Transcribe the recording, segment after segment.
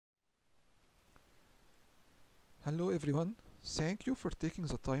Hello everyone, thank you for taking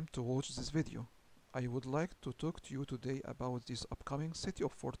the time to watch this video. I would like to talk to you today about this upcoming City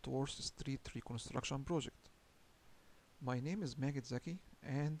of Fort Worth Street reconstruction project. My name is Magid Zaki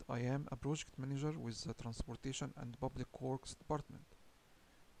and I am a project manager with the Transportation and Public Works Department,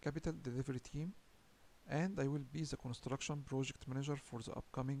 Capital Delivery Team, and I will be the construction project manager for the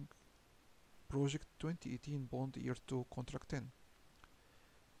upcoming Project 2018 Bond Year 2 Contract 10.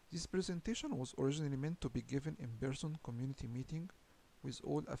 This presentation was originally meant to be given in person community meeting with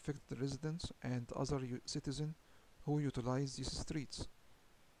all affected residents and other citizens who utilize these streets.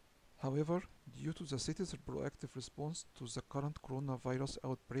 However, due to the city's proactive response to the current coronavirus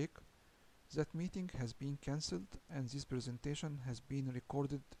outbreak, that meeting has been cancelled and this presentation has been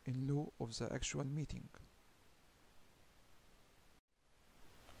recorded in lieu of the actual meeting.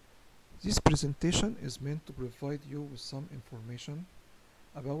 This presentation is meant to provide you with some information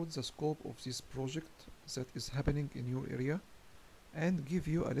about the scope of this project that is happening in your area and give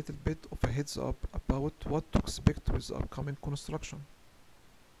you a little bit of a heads up about what to expect with the upcoming construction.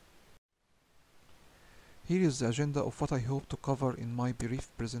 Here is the agenda of what I hope to cover in my brief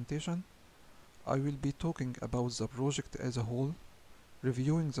presentation. I will be talking about the project as a whole,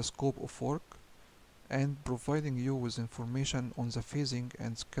 reviewing the scope of work, and providing you with information on the phasing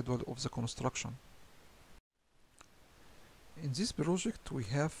and schedule of the construction. In this project we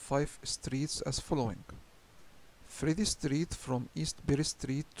have 5 streets as following: Freddy Street from East Berry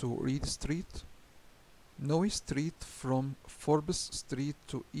Street to Reed Street, Noe Street from Forbes Street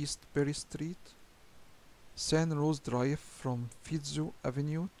to East Berry Street, San Rose Drive from Fizzo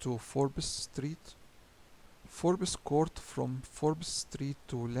Avenue to Forbes Street, Forbes Court from Forbes Street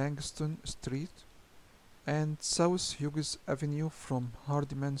to Langston Street, and South Hughes Avenue from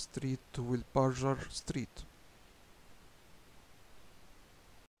Hardiman Street to Wilbarger Street.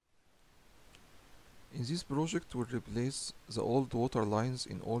 In this project we'll replace the old water lines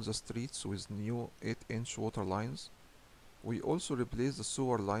in all the streets with new 8-inch water lines. We also replace the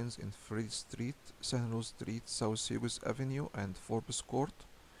sewer lines in Freddy Street, San Rose Street, South Hughes Avenue and Forbes Court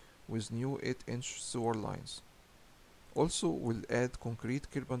with new 8-inch sewer lines. Also we'll add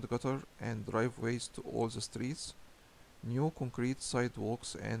concrete curb and gutter and driveways to all the streets. New concrete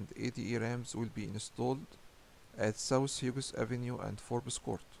sidewalks and ADA ramps will be installed at South Hughes Avenue and Forbes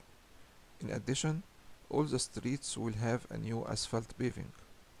Court. In addition, all the streets will have a new asphalt paving.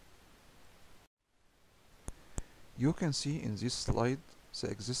 You can see in this slide the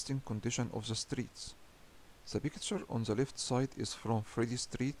existing condition of the streets. The picture on the left side is from Freddy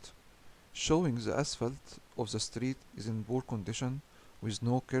Street, showing the asphalt of the street is in poor condition with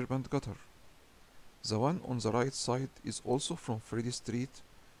no curb and gutter. The one on the right side is also from Freddy Street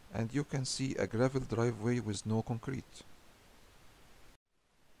and you can see a gravel driveway with no concrete.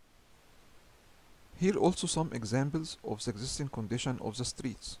 Here also some examples of the existing condition of the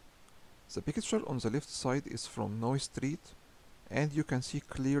streets. The picture on the left side is from Noe Street and you can see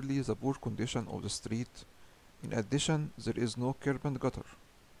clearly the poor condition of the street. In addition, there is no curb and gutter.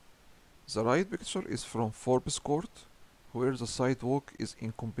 The right picture is from Forbes Court, where the sidewalk is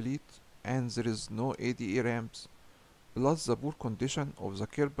incomplete and there is no ADA ramps, plus the poor condition of the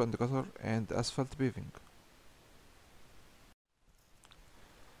curb and gutter and asphalt paving.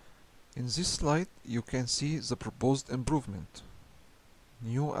 In this slide you can see the proposed improvement: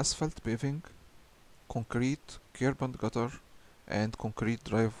 new asphalt paving, concrete curb and gutter and concrete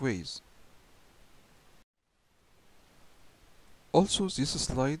driveways. Also this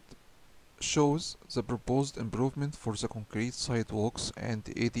slide shows the proposed improvement for the concrete sidewalks and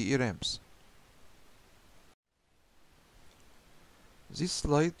ADA ramps. This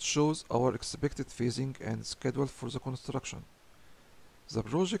slide shows our expected phasing and schedule for the construction. The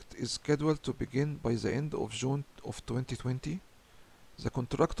project is scheduled to begin by the end of June of 2020. The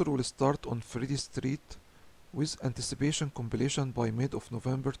contractor will start on Freddy Street with anticipation completion by mid of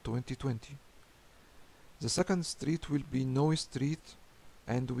November 2020. The second street will be Noe Street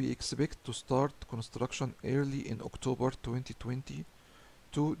and we expect to start construction early in October 2020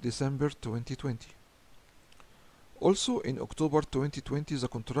 to December 2020. Also in October 2020 the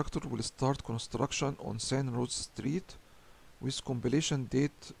contractor will start construction on San Rose Street with completion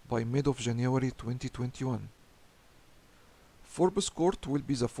date by mid of January 2021. Forbes Court will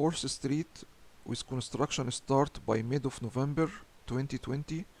be the fourth street with construction start by mid of November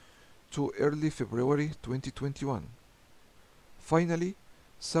 2020 to early February 2021. Finally,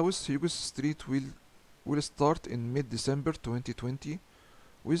 South Hughes Street will start in mid-December 2020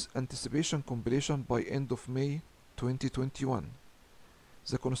 with anticipation completion by end of May 2021.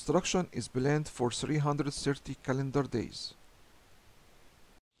 The construction is planned for 330 calendar days.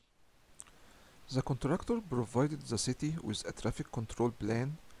 The contractor provided the city with a traffic control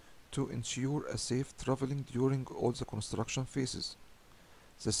plan to ensure a safe traveling during all the construction phases.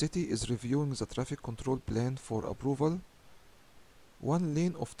 The city is reviewing the traffic control plan for approval. One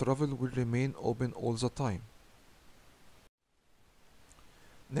lane of travel will remain open all the time.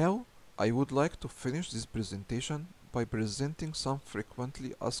 Now, I would like to finish this presentation by presenting some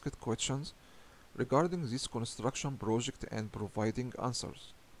frequently asked questions regarding this construction project and providing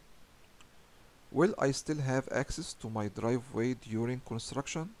answers. Will I still have access to my driveway during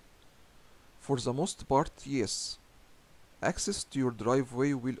construction? For the most part, yes. Access to your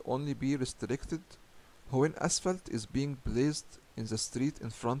driveway will only be restricted when asphalt is being placed in the street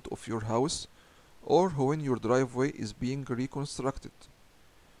in front of your house or when your driveway is being reconstructed.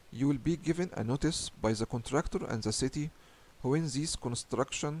 You will be given a notice by the contractor and the city when these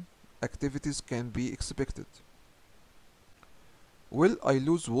construction activities can be expected. Will I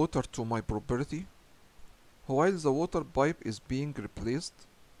lose water to my property? While the water pipe is being replaced,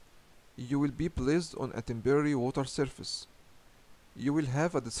 you will be placed on a temporary water surface. You will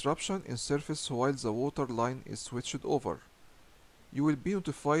have a disruption in surface while the water line is switched over. You will be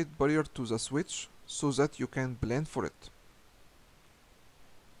notified prior to the switch so that you can plan for it.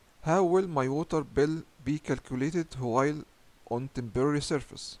 How will my water bill be calculated while on temporary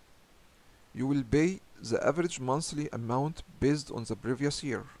surface? You will pay the average monthly amount based on the previous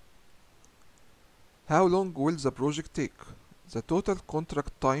year. How long will the project take? The total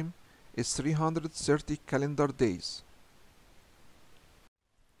contract time is 330 calendar days.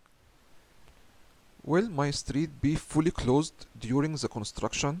 Will my street be fully closed during the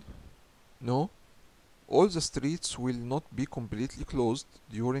construction? No. All the streets will not be completely closed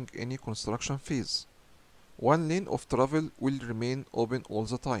during any construction phase. One lane of travel will remain open all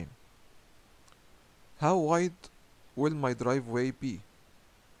the time. How wide will my driveway be?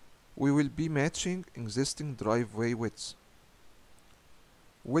 We will be matching existing driveway widths.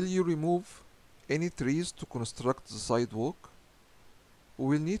 Will you remove any trees to construct the sidewalk? We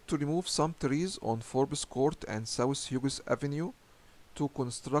will need to remove some trees on Forbes Court and South Hughes Avenue to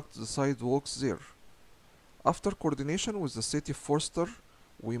construct the sidewalks there. After coordination with the city forester,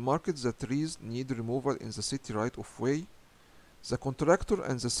 we marked the trees need removal in the city right-of-way. The contractor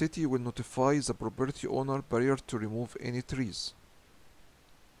and the city will notify the property owner prior to remove any trees.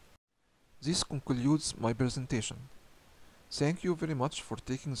 This concludes my presentation. Thank you very much for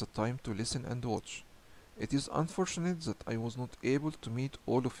taking the time to listen and watch. It is unfortunate that I was not able to meet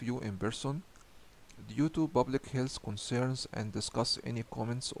all of you in person due to public health concerns and discuss any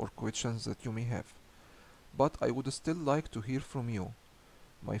comments or questions that you may have. But I would still like to hear from you.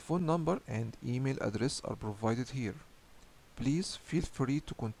 My phone number and email address are provided here. Please feel free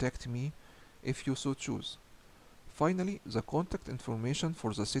to contact me if you so choose. Finally, the contact information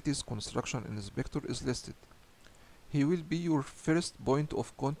for the city's construction inspector is listed. He will be your first point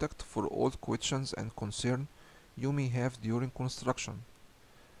of contact for all questions and concerns you may have during construction.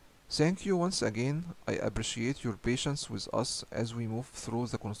 Thank you once again. I appreciate your patience with us as we move through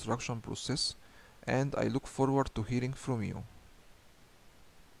the construction process, and I look forward to hearing from you.